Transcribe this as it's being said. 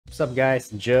up, guys?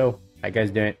 Joe. How you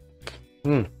guys doing?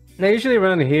 Now, usually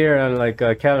around here in like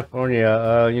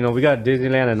California, you know, we got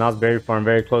Disneyland and Knott's Berry Farm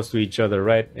very close to each other,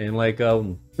 right? And like,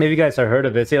 maybe you guys have heard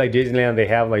of it. Say like Disneyland, they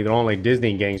have like their own like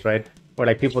Disney gangs, right? Or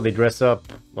like people they dress up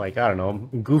like, I don't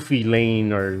know, Goofy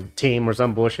Lane or Team or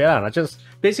some bullshit. I don't know, just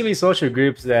basically social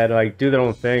groups that like do their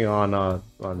own thing on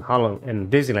Halloween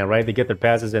and Disneyland, right? They get their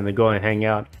passes and they go and hang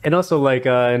out. And also like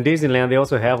in Disneyland, they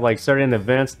also have like certain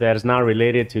events that is not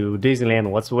related to Disneyland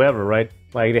whatsoever, right?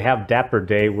 Like they have Dapper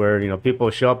Day where, you know, people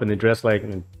show up and they dress like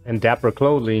in dapper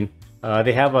clothing.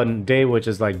 They have a day which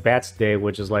is like Bats Day,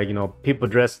 which is like, you know, people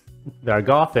dressed that are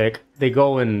gothic. They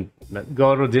go to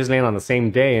Disneyland on the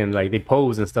same day and like they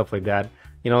pose and stuff like that.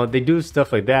 You know, they do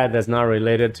stuff like that that's not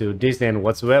related to Disneyland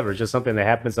whatsoever. It's just something that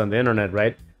happens on the internet,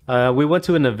 right? We went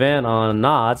to an event on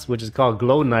Knott's, which is called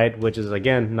Glow Night, which is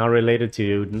again not related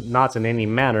to Knott's in any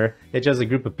manner. It's just a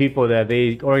group of people that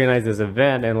they organize this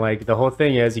event, and like the whole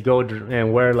thing is you go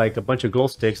and wear like a bunch of glow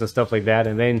sticks and stuff like that,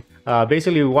 and then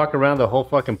basically we walk around the whole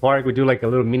fucking park. We do like a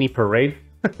little mini parade,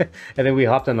 and then we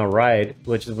hopped on a ride,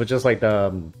 which was just like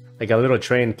the like a little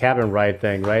train cabin ride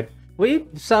thing, right? We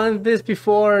saw this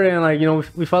before, and like, you know,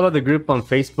 we followed the group on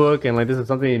Facebook, and like this is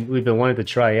something we've been wanting to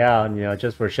try out, you know,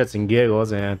 just for shits and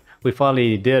giggles, and we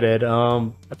finally did it. I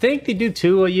think they do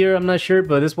 2 a year, I'm not sure,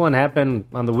 but this one happened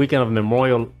on the weekend of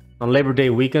Memorial, on Labor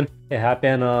Day weekend. It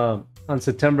happened on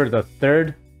September the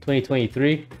 3rd,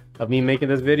 2023, of me making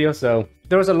this video. So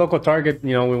there was a local Target,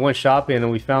 you know, we went shopping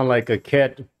and we found like a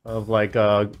kit of like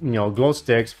you know, glow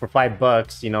sticks for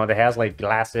 $5, you know, that has like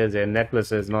glasses and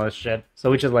necklaces and all that shit. So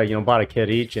we just like, you know, bought a kit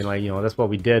each, and like, you know, that's what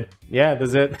we did. Yeah,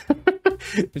 that's it.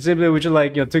 Simply we just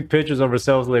like, you know, took pictures of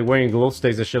ourselves like wearing glow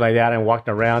sticks and shit like that and walked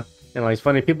around. And like, it's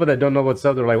funny, people that don't know what's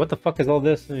up, they're like, what the fuck is all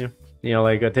this? You know,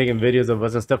 like taking videos of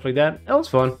us and stuff like that. That was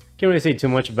fun. Can't really say too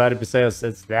much about it besides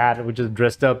it's that we just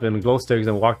dressed up in glow sticks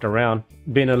and walked around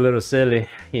being a little silly,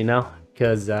 you know,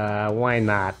 because why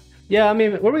not? Yeah, I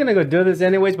mean, we were gonna go do this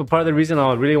anyways, but part of the reason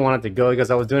I really wanted to go because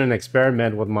I was doing an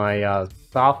experiment with my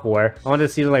software. I wanted to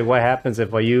see like what happens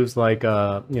if I use like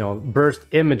you know, burst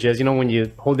images. You know, when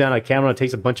you hold down a camera, it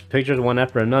takes a bunch of pictures one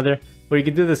after another. But you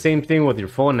can do the same thing with your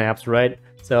phone apps, right?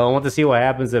 So I want to see what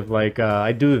happens if like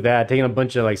I do that, taking a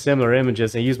bunch of like similar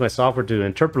images and use my software to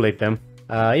interpolate them.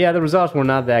 Yeah, the results were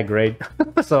not that great,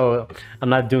 so I'm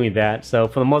not doing that. So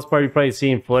for the most part, you're probably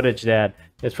seeing footage that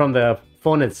is from the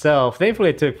phone itself. Thankfully,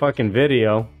 I took fucking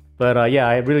video, but yeah,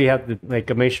 I really have to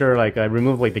like make sure like I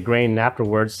remove like the grain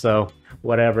afterwards. So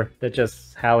whatever, that's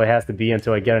just how it has to be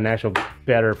until I get an actual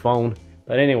better phone.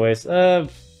 But anyways, I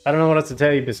don't know what else to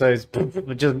tell you besides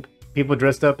just people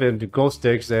dressed up in glow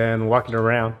sticks and walking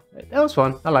around. That was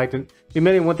fun. I liked it. We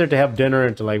mainly went there to have dinner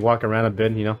and to like walk around a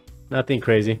bit, you know, nothing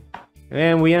crazy.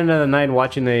 And we ended the night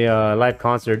watching a live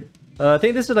concert. I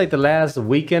think this is like the last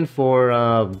weekend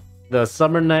for the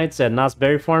summer nights at Knott's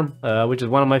Berry Farm, which is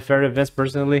one of my favorite events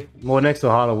personally. Well, next to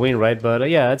Halloween, right? But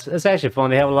yeah, it's actually fun.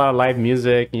 They have a lot of live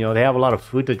music, you know, they have a lot of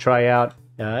food to try out.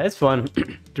 It's fun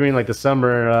during like the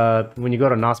summer when you go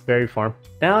to Knott's Berry Farm.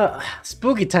 Now,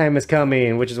 spooky time is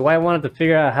coming, which is why I wanted to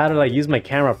figure out how to like use my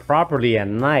camera properly at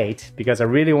night, because I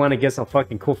really want to get some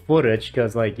fucking cool footage.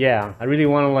 Because like, yeah, I really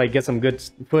want to like get some good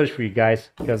footage for you guys,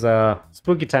 because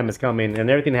spooky time is coming and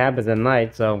everything happens at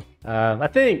night. So I'm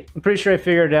pretty sure I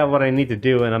figured out what I need to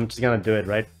do, and I'm just gonna do it,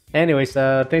 right? Anyways,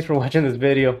 thanks for watching this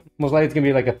video. Most likely it's gonna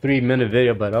be like a 3-minute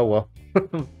video, but oh well.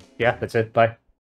 Yeah, that's it. Bye.